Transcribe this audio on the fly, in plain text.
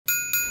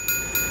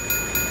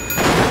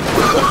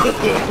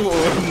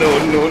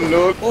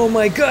No. Oh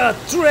my god,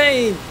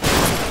 train!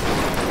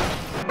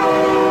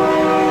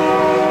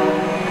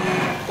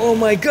 Oh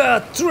my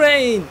god,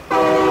 train!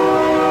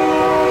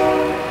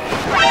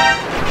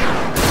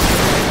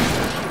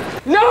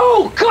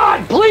 No!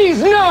 God,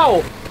 please,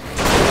 no!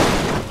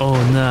 Oh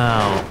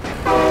no.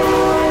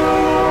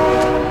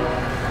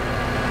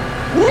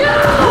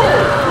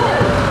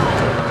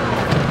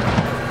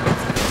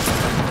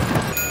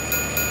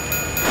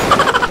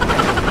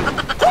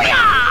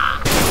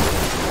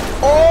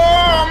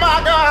 Oh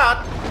my God!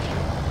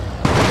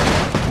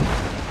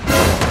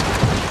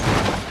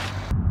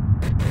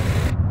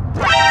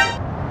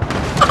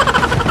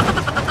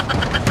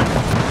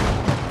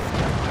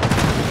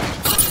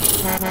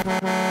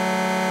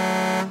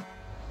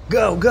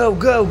 Go, go,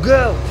 go,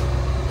 go!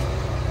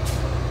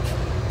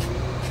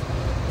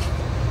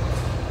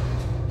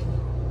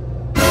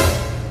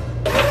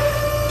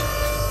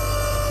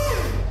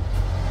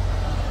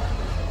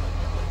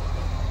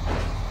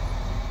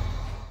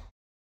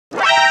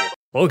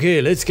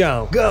 Okay, let's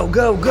go. Go,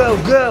 go, go,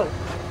 go!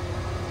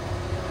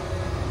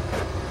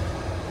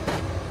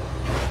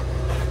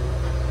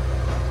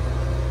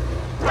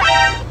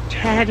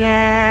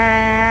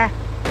 Ta-da!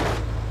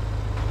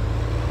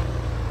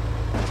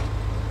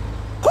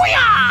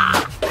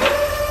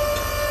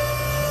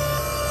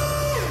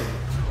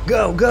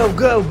 Go, go,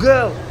 go,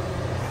 go!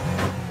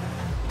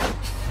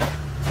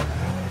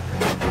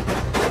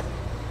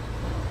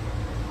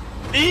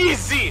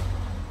 Easy!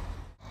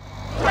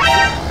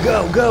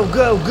 Go, go,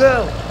 go,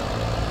 go!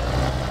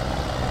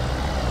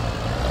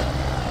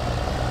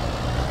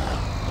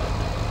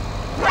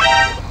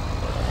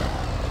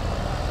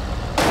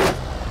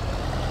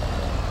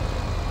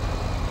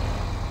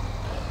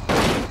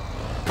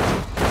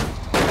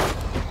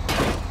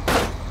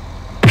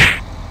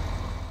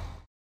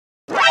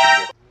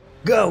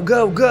 Go,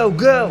 go, go,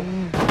 go!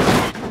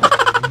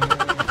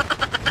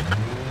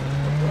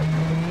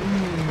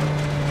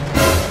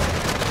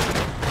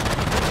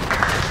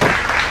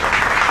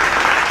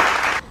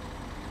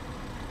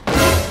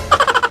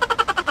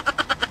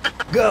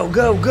 Go,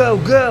 go, go,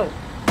 go!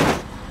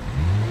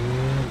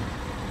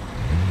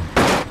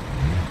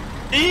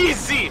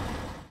 Easy!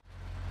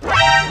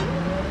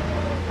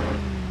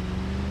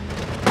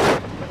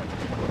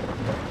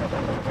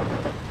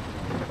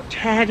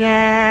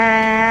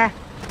 Ta-da!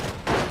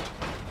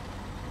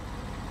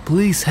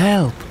 Please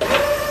help.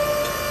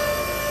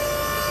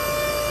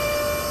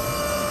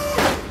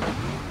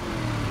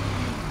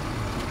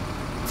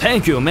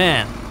 Thank you,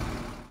 man.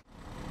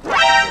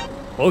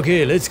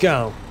 Okay, let's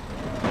go.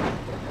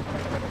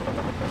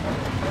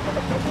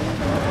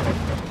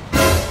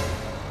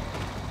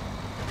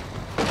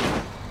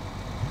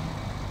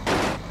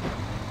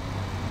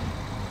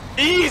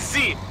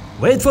 Easy!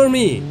 Wait for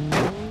me.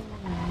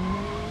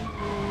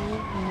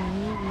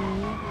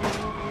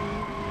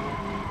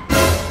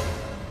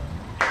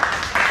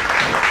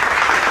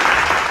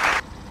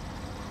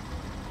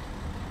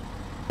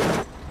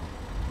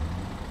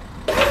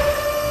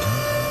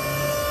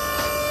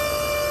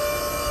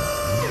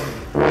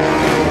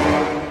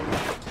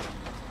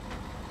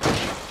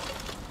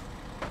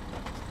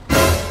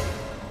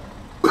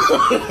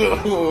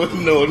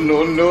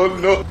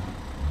 No.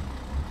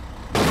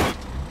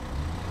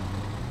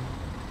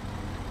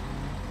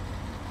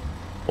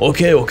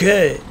 Okay,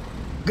 okay.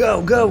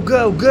 Go, go,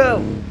 go,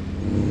 go!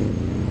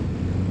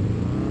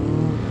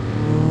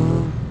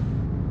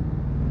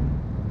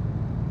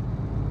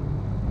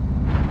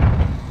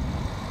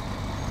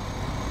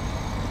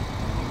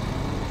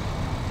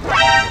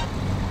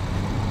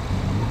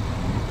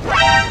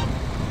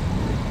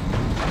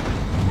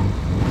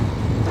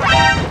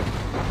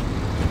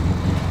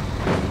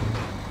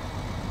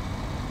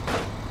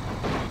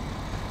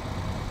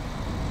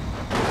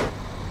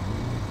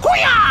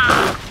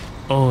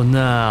 Oh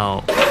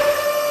no.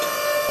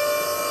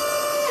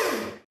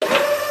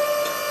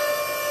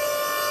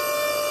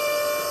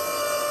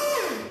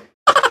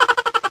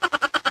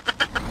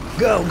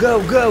 Go,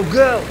 go, go,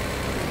 go!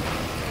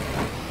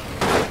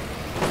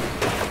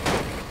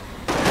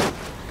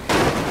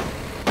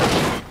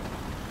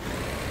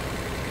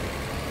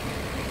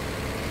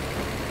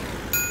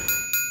 No.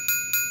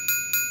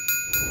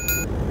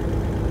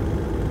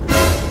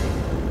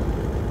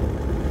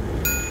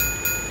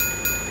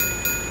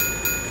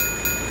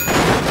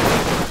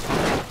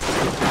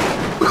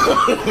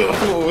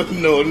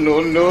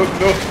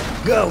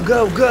 Go,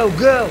 go, go,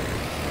 go!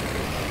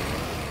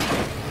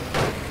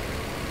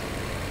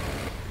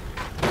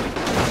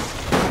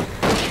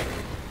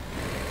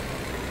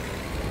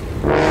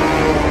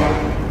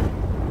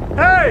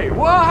 Hey,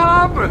 what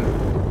happened?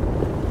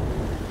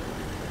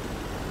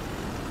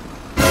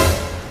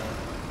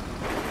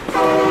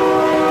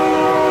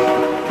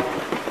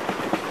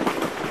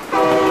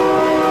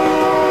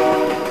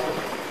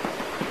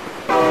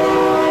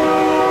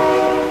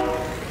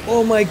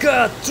 Oh my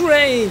god,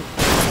 train!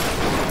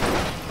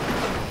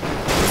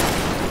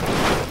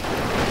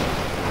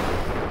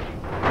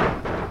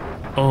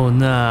 Oh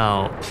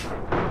no.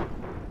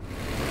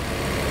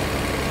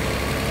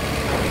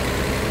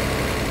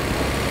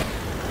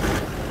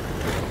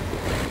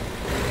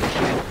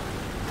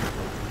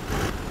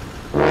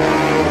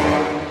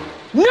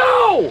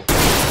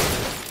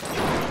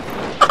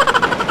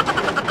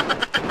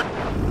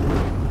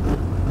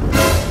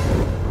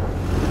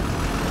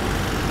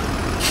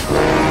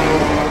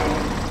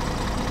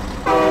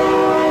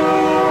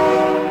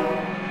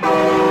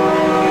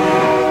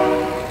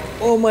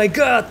 my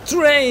god,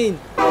 train!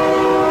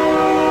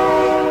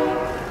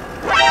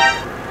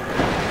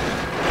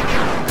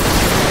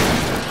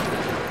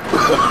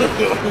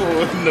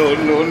 No,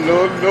 no, no,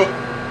 no.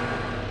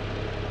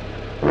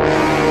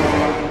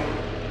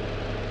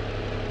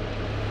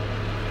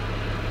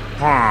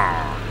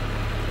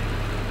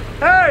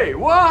 Hey,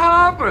 what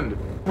happened?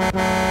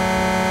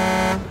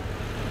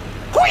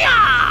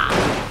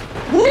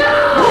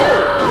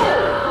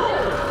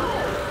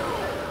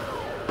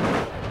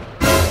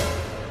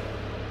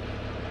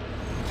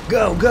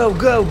 Go, go,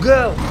 go,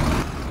 go!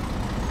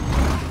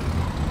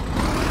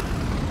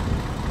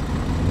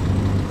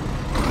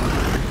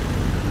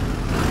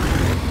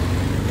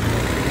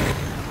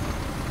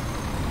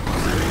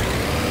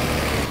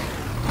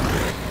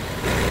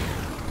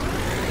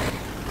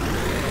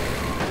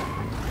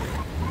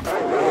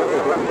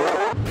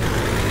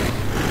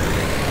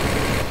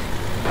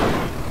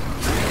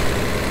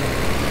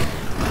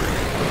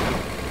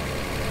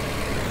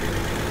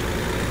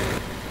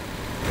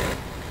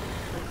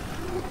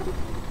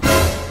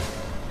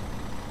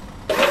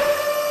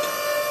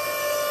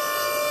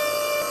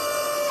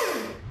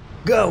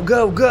 Go,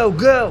 go, go,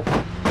 go!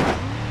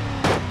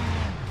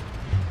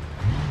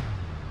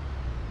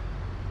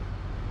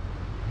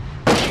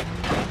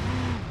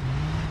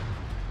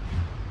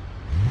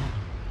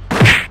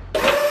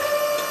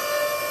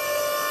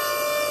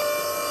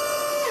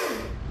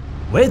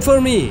 Wait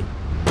for me!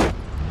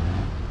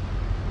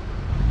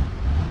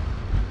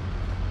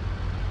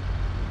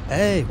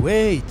 Hey,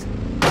 wait!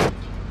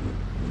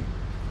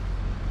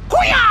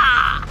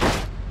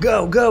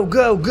 Go, go,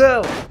 go,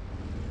 go!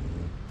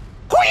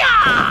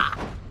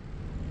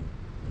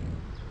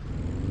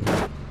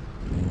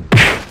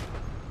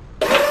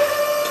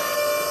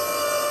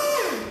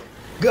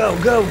 Go,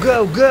 go,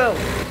 go, go!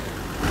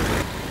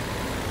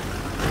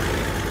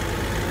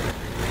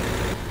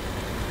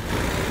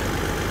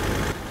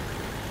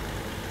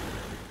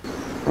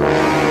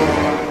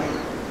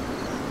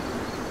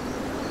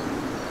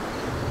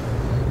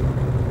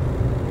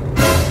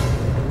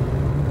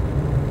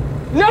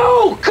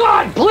 No!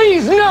 God,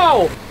 please,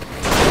 no!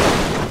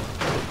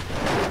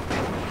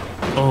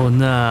 Oh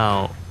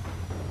no.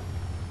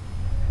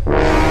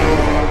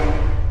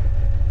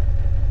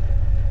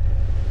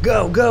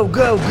 Go, go,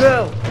 go,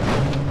 go!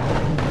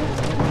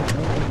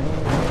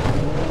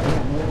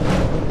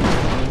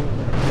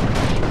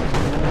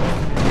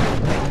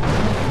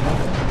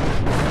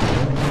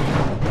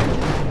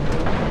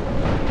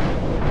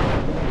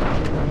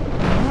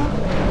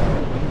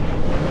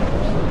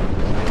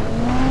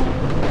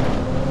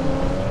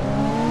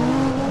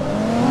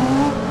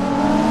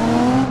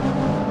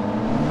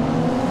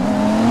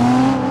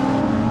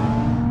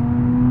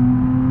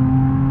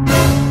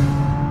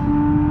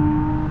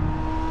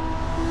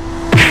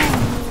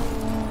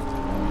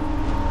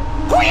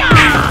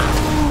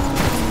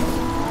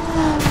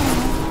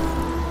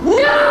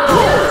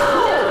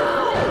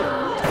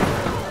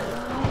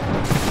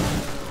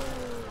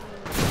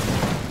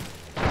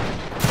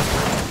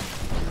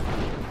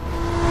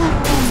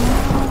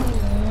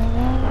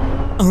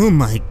 Oh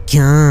my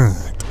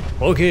god.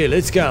 Okay,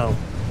 let's go.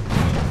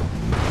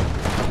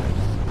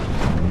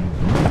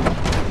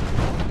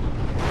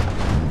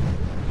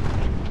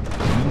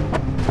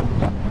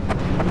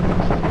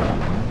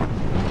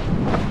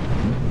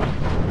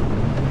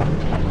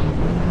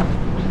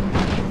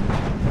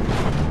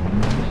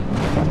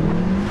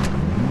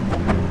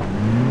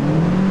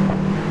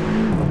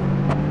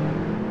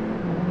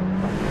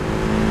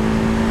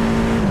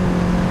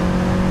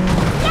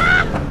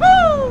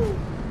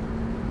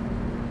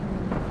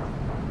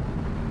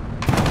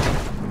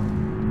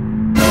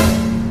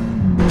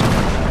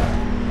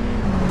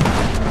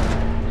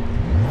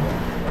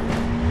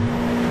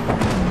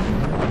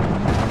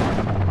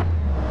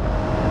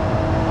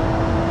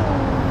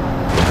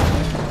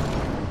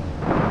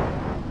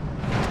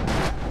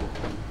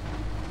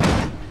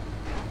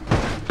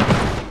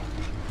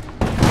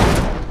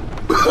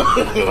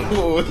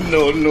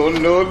 No, no,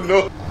 no, no.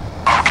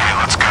 Okay,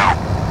 let's go.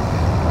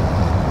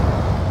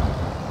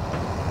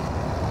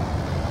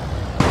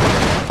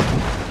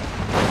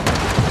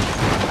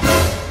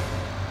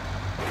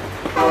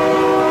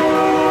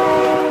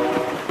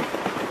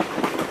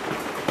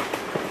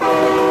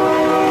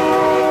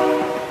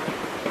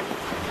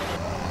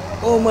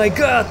 Oh my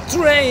god,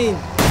 train!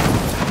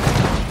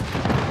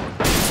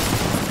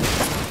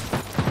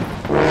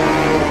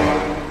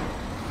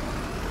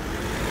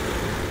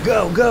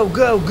 Go, go,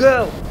 go,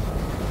 go!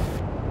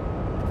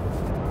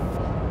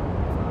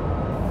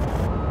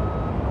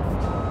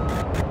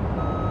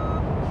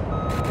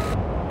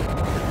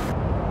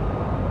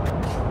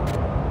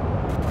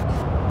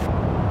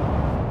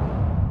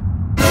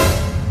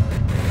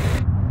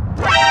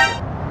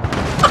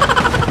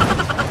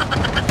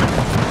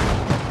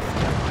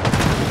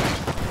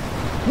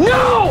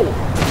 No!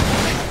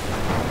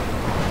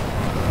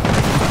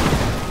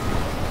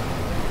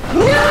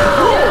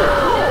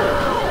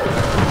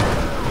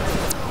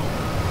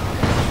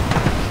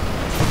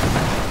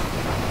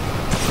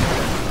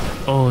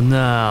 Oh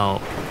no.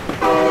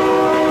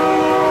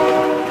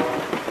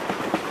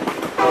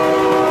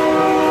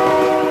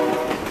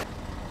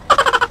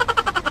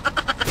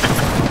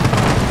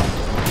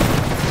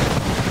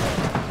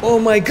 Oh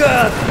my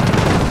god!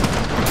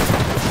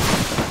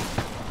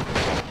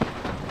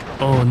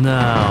 Oh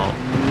no.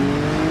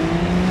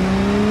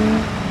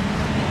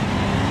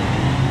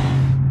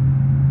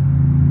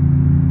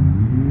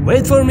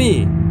 Wait for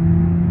me!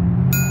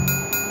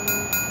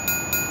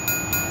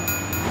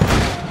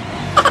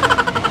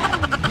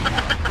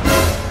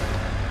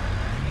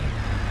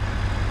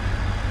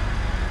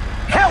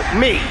 Help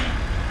me!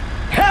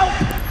 Help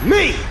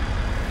me!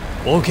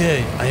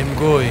 Okay, I am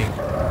going.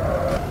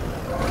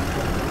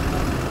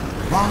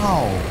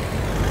 Wow.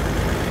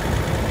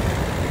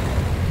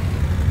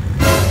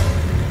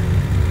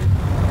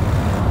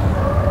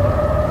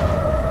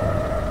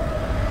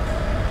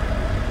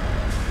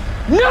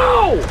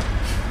 No!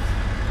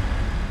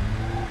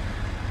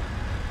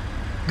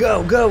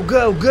 Go, go,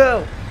 go,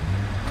 go!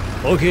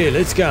 Okay,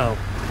 let's go.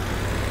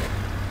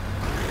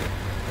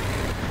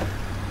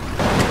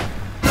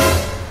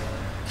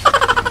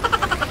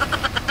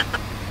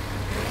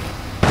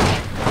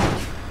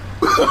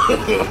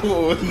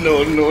 Oh,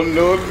 no, no,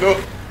 no, no.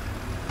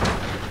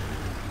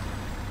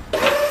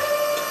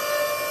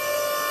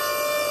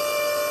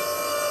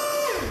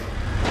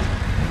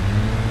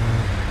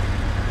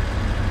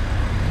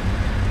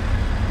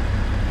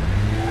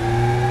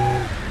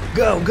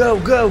 Go, go,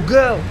 go,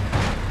 go!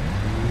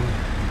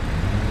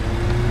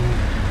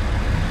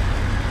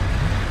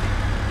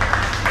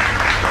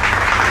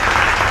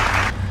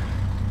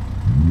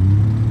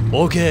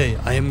 Okay,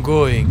 I am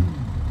going.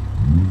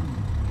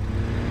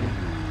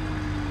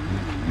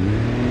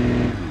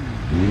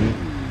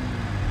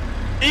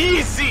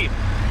 Easy!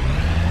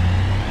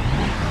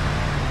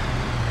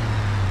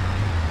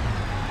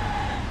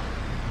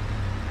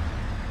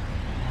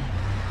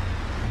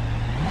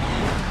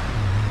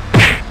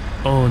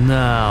 Oh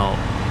no.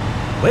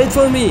 Wait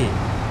for me!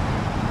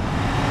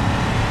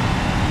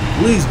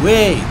 Please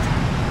wait!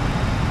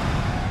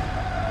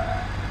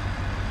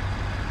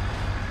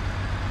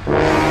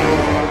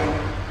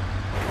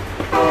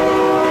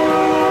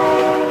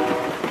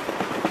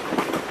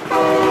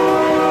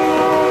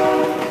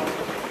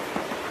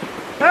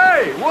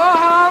 Hey, what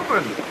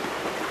happened?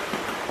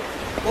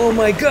 Oh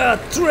my god,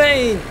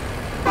 train!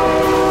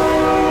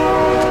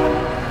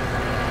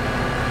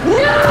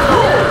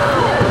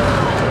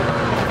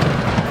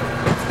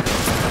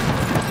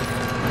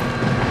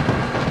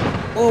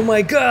 Oh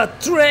my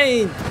god,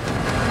 train!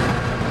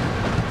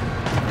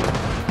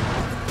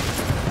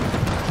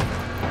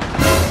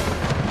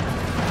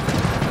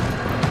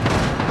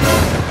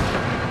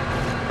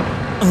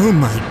 Oh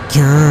my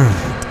god.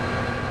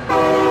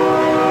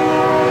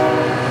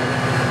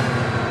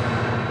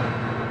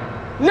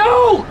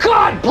 No!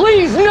 God,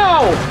 please,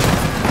 no!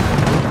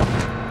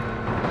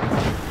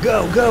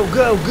 Go, go,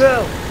 go,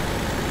 go!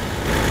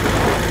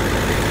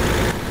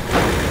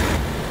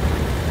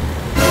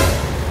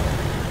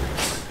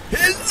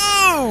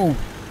 Hello!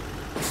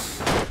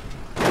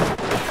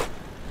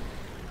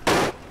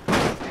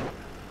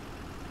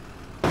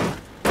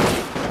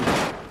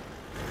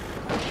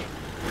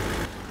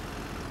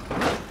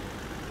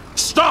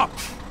 Stop!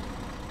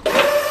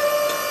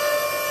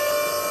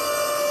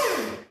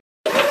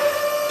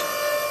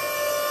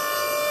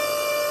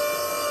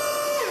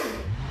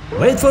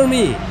 Wait for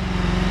me!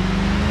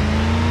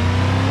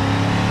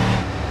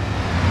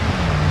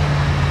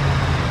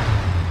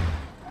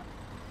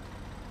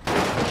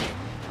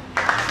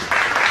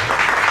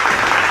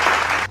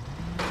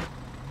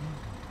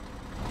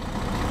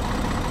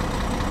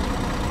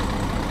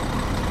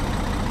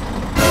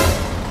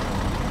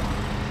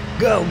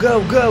 Go,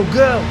 go, go,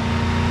 go!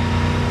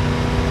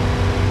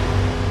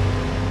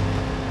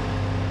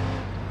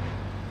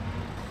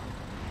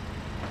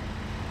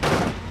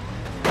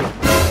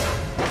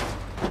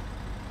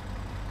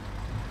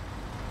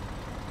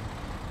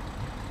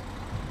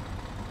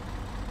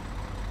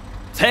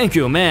 Thank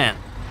you, man.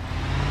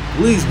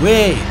 Please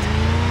wait!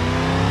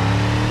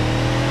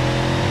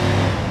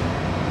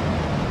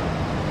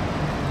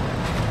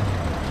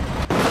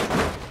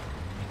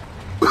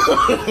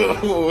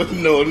 Oh,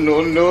 no,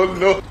 no, no,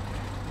 no.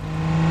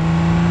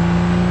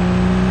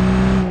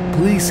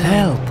 Please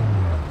help.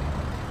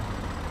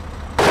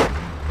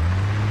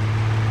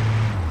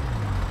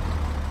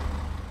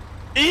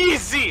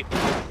 Easy!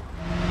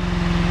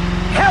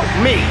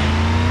 Help me!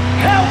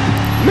 Help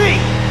me!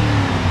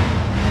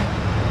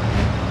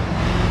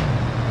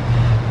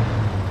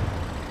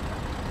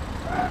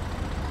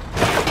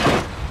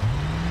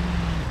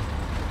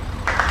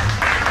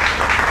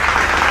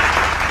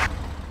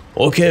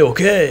 Okay,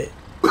 okay!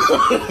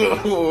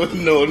 Oh,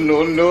 no,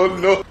 no, no,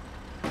 no.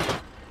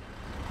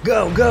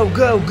 Go, go,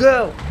 go,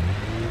 go!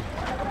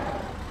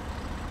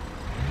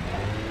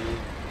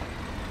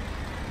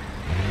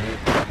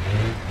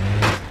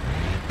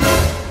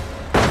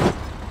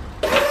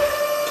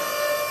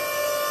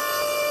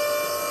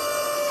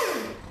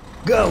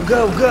 Go,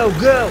 go, go,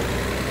 go!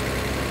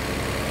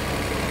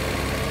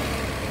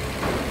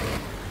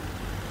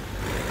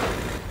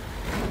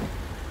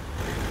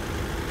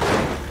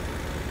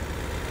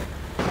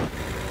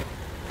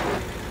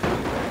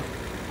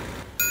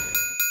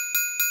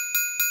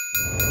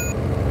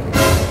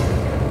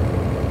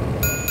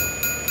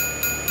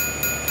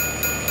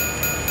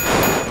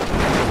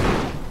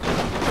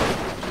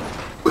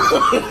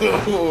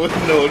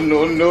 No,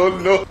 no, no,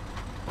 no.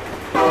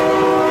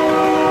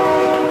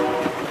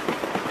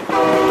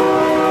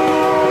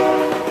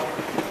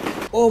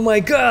 Oh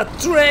my god,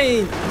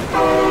 train!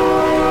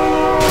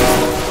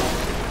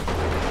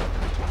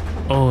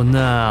 Oh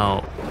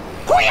no.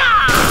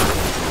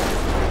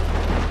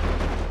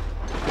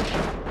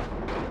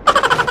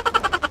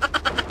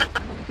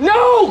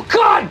 No!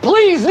 God,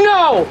 please,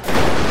 no!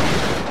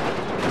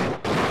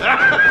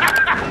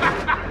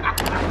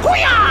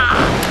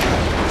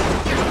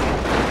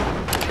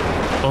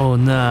 Oh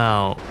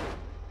no.